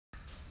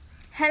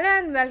Hello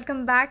and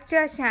welcome back to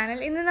our channel.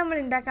 ഇന്ന് നമ്മൾ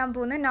ഉണ്ടാക്കാൻ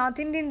പോകുന്ന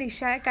നോർത്ത് ഇന്ത്യൻ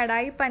ഡിഷായ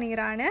കടായി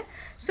പനീറാണ്.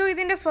 സോ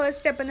ഇതിന്റെ ഫസ്റ്റ്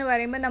സ്റ്റെപ്പ് എന്ന്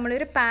പറയുമ്പോൾ നമ്മൾ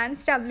ഒരു പാൻ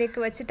സ്റ്റവിലേക്ക്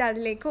വെച്ചിട്ട്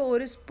അതിലേക്ക്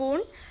 1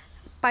 സ്പൂൺ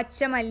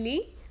പച്ചമല്ലി,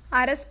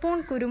 1/2 സ്പൂൺ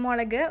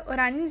കുരുമുളക്,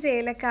 ഒരു 5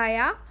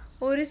 ഏലക്കായ,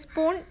 1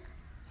 സ്പൂൺ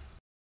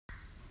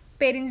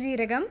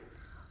പെരിഞ്ജീരകം,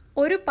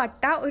 ഒരു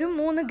പട്ട, ഒരു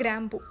 3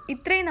 ഗ്രാമ്പൂ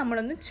ഇത്രയും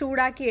നമ്മളൊന്ന്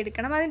ചൂടാക്കി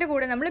എടുക്കണം. അതിന്റെ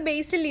കൂടെ നമ്മൾ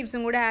ബേസിൽ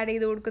ലീവ്സും കൂടെ ആഡ്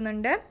ചെയ്ത്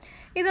കൊടുക്കുന്നുണ്ട്.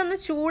 ഇതൊന്ന്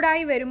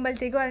ചൂടായി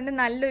വരുമ്പോഴത്തേക്കും അതിന്റെ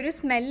നല്ലൊരു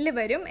സ്മെല്ല്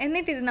വരും.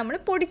 എന്നിട്ട് ഇത് നമ്മൾ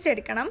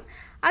പൊടിച്ചെടുക്കണം.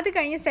 അത്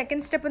കഴിഞ്ഞ്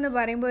സെക്കൻഡ് സ്റ്റെപ്പ് എന്ന്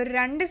പറയുമ്പോൾ ഒരു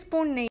 2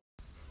 സ്പൂൺ നെയ്യ്,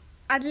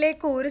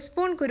 അതിലേക്ക് 1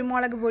 സ്പൂൺ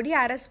കുരുമുളക് പൊടി,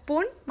 1/2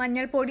 സ്പൂൺ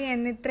മഞ്ഞൾപ്പൊടി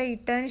എന്നിത്ര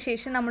ഇട്ടതിന്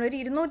ശേഷം നമ്മളൊരു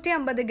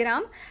 250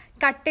 ഗ്രാം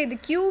കട്ട് ചെയ്ത്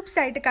ക്യൂബ്സ്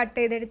ആയിട്ട് കട്ട്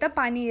ചെയ്തെടുത്ത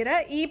പനീർ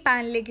ഈ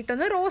പാനിലേക്ക്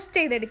ഇട്ടൊന്ന് റോസ്റ്റ്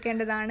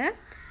ചെയ്തെടുക്കേണ്ടതാണ്.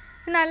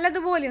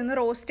 നല്ലതുപോലെ ഒന്ന്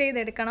റോസ്റ്റ്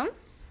ചെയ്തെടുക്കണം.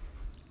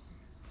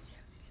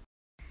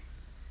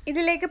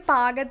 ഇതിലേക്ക്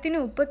പാകത്തിന്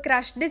ഉപ്പ്,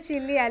 ക്രഷ്ഡ്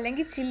ചില്ലി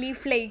അല്ലെങ്കിൽ ചില്ലി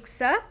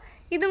ഫ്ലേക്സ്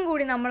ഇതും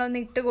കൂടി നമ്മളൊന്ന്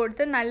ഇട്ട്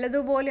കൊടുത്ത്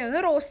നല്ലതുപോലെ ഒന്ന്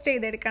റോസ്റ്റ്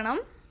ചെയ്തെടുക്കണം.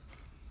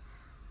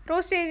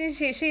 റോസ്റ്റ് ചെയ്തതിന്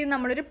ശേഷം ഇത്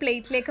നമ്മളൊരു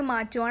പ്ലേറ്റിലേക്ക്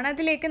മാറ്റുവാണ്.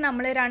 അതിലേക്ക്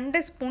നമ്മൾ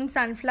 2 സ്പൂൺ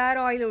സൺഫ്ലവർ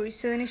ഓയിൽ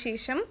ഒഴിച്ചതിന്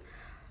ശേഷം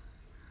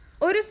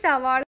ഒരു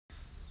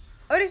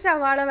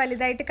സവാള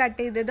വലുതായിട്ട്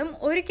കട്ട് ചെയ്തതും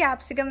ഒരു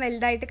ക്യാപ്സിക്കം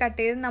വലുതായിട്ട് കട്ട്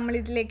ചെയ്തതും നമ്മൾ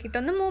ഇതിലേക്ക്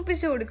ഇട്ടൊന്ന്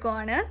മൂപ്പിച്ച്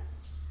കൊടുക്കുവാണ്.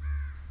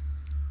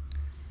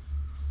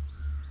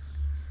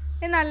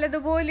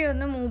 നല്ലതുപോലെ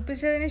ഒന്ന്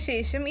മൂപ്പിച്ചതിന്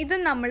ശേഷം ഇത്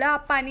നമ്മൾ ആ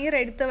പനീർ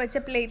എടുത്ത് വെച്ച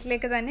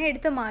പ്ലേറ്റിലേക്ക് തന്നെ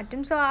എടുത്ത്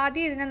മാറ്റും. സോ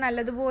ആദ്യം ഇതിനെ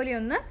നല്ലതുപോലെ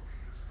ഒന്ന്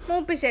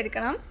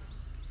മൂപ്പിച്ചെടുക്കണം.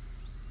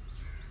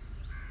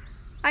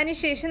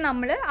 അതിനുശേഷം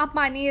നമ്മൾ ആ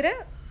പനീർ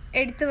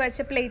എടുത്ത്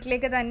വെച്ച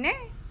പ്ലേറ്റിലേക്ക് തന്നെ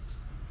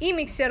ഈ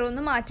മിക്സ്ചർ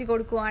ഒന്ന് മാറ്റി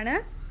കൊടുക്കുവാണ്.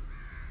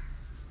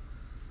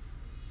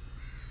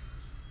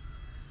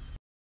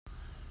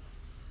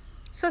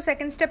 സോ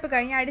സെക്കൻഡ് സ്റ്റെപ്പ്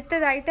കഴിഞ്ഞ്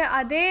അടുത്തതായിട്ട്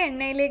അതേ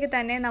എണ്ണയിലേക്ക്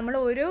തന്നെ നമ്മൾ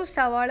ഒരു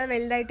സവാള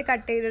വലുതായിട്ട്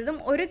കട്ട് ചെയ്തതും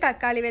ഒരു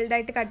തക്കാളി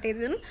വലുതായിട്ട് കട്ട്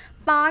ചെയ്തതും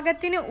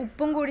പാകത്തിന്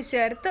ഉപ്പും കൂടി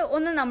ചേർത്ത്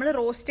ഒന്ന് നമ്മൾ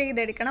റോസ്റ്റ്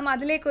ചെയ്തെടുക്കണം.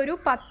 അതിലേക്കൊരു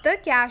 10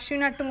 കാഷ്യൂ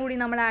നട്ടും കൂടി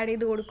നമ്മൾ ആഡ്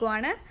ചെയ്ത്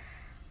കൊടുക്കുവാണ്.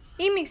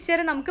 ഈ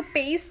മിക്സ്ചർ നമുക്ക്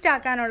പേസ്റ്റ്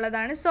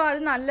ആക്കാനുള്ളതാണ്. സോ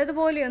അത്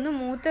നല്ലതുപോലെ ഒന്ന്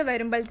മൂത്ത്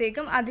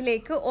വരുമ്പോഴത്തേക്കും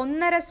അതിലേക്ക്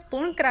 1.5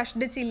 സ്പൂൺ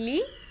ക്രഷ്ഡ് ചില്ലി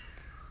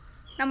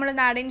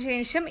നമ്മളൊന്ന് ആഡ് ചെയ്തതിന്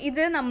ശേഷം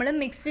ഇത് നമ്മൾ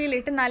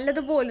മിക്സിയിലിട്ട്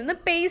നല്ലതുപോലെ ഒന്ന്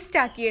പേസ്റ്റ്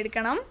ആക്കി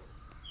എടുക്കണം.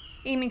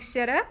 ഈ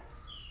മിക്സ്ചർ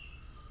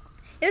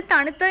ഇത്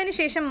തണുത്തതിന്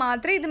ശേഷം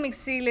മാത്രമേ ഇത്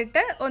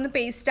മിക്സിയിലിട്ട് ഒന്ന്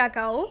പേസ്റ്റ്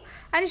ആക്കാവൂ.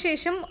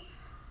 അതിനുശേഷം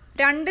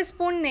 2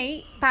 സ്പൂൺ നെയ്യ്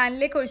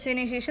പാനിലേക്ക്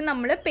ഒഴിച്ചതിന് ശേഷം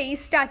നമ്മൾ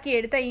പേസ്റ്റ് ആക്കി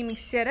എടുത്ത ഈ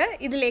മിക്സ്ചർ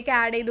ഇതിലേക്ക്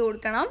ആഡ് ചെയ്ത്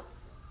കൊടുക്കണം.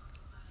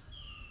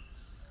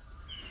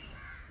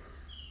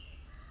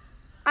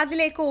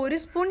 അതിലേക്ക്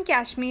 1 സ്പൂൺ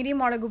കാശ്മീരി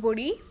മുളക്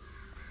പൊടി,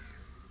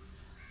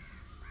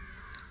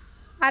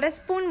 1/2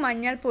 സ്പൂൺ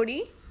മഞ്ഞൾപ്പൊടി,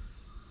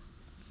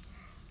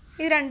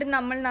 ഇത് രണ്ടും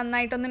നമ്മൾ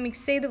നന്നായിട്ടൊന്ന്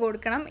മിക്സ് ചെയ്ത്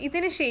കൊടുക്കണം.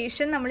 ഇതിന്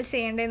ശേഷം നമ്മൾ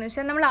ചെയ്യേണ്ടതെന്ന്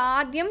വെച്ചാൽ നമ്മൾ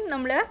ആദ്യം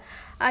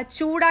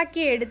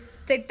ചൂടാക്കി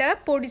എടുത്തിട്ട്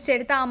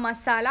പൊടിച്ചെടുത്ത ആ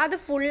മസാല അത്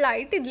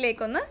ഫുള്ളായിട്ട്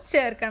ഇതിലേക്കൊന്ന്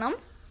ചേർക്കണം.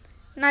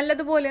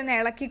 നല്ലതുപോലെ ഒന്ന്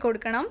ഇളക്കി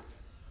കൊടുക്കണം.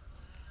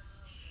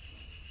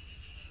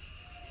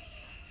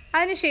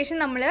 അതിനുശേഷം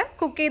നമ്മൾ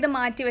കുക്ക് ചെയ്ത്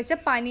മാറ്റി വെച്ച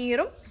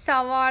പനീറും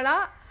സവാള,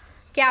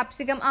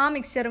 ക്യാപ്സിക്കം ആ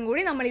മിക്സറും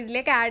കൂടി നമ്മൾ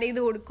ഇതിലേക്ക് ആഡ്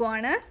ചെയ്ത്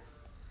കൊടുക്കുവാണ്.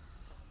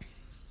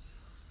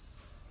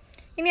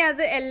 ഇനി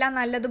അത് എല്ലാം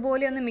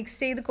നല്ലതുപോലെ ഒന്ന് മിക്സ്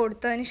ചെയ്ത്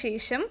കൊടുത്തതിന്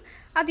ശേഷം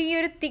അത് ഈ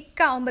ഒരു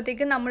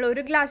തിക്കാവുമ്പോഴത്തേക്കും നമ്മൾ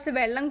 1 ഗ്ലാസ്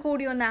വെള്ളം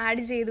കൂടി ഒന്ന്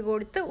ആഡ് ചെയ്ത്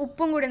കൊടുത്ത്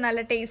ഉപ്പും കൂടി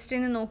നല്ല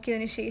ടേസ്റ്റിന്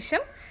നോക്കിയതിന്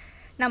ശേഷം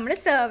നമ്മൾ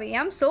സെർവ്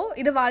ചെയ്യാം. സോ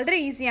ഇത് വളരെ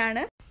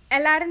ഈസിയാണ്.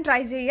 എല്ലാവരും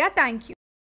ട്രൈ ചെയ്യുക. Thank you.